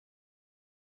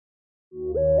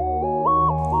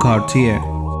Cartier.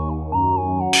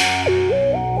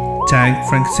 Tank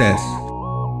Francaise.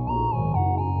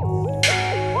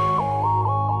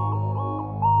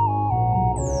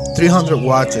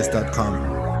 300watches.com.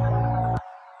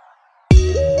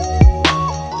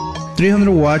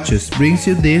 300 Watches brings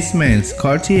you this men's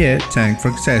Cartier Tank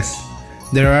Francaise.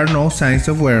 There are no signs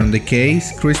of wear on the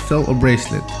case, crystal or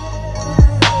bracelet.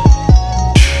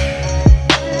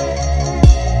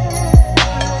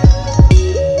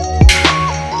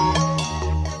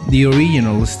 The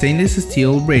original stainless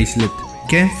steel bracelet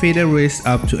can fit a wrist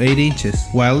up to 8 inches,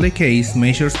 while the case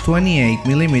measures 28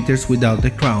 mm without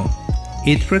the crown.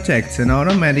 It protects an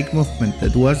automatic movement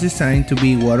that was designed to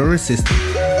be water resistant.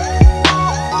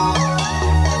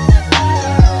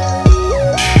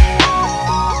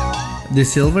 The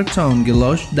silver tone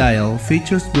guilloche dial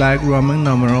features black Roman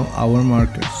numeral hour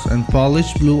markers and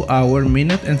polished blue hour,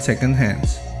 minute and second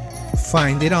hands.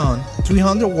 Find it on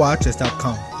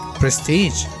 300watches.com.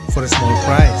 Prestige for a small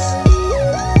price.